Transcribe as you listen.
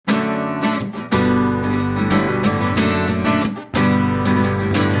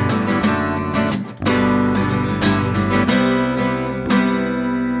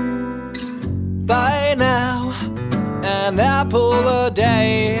another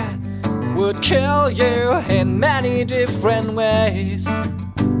day would kill you in many different ways.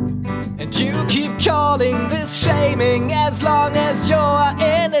 And you keep calling this shaming as long as you're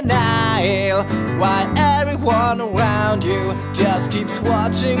in denial, while everyone around you just keeps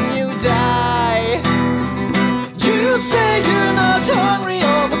watching you die. You say you're not hungry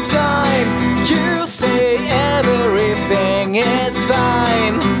all the time. You say everything is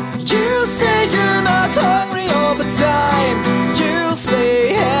fine. You say you're not hungry all the time. You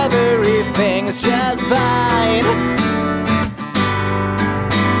say everything is just fine.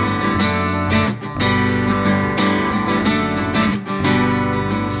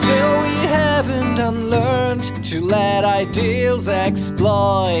 Still we haven't unlearned to let ideals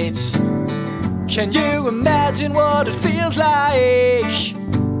exploit. Can you imagine what it feels like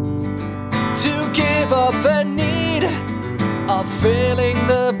to give up the need of filling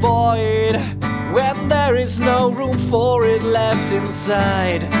the void when there is no room for it left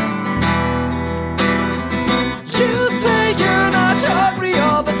inside? You say you're not hungry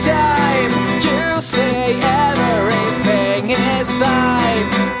all the time. You say everything is fine.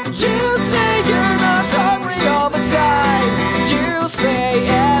 You say you're not hungry all the time. You say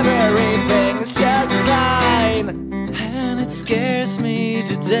everything's just fine. And it scares me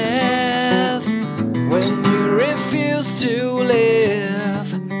to death when you refuse to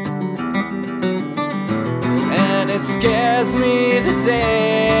live. And it scares me to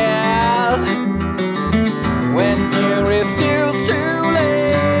death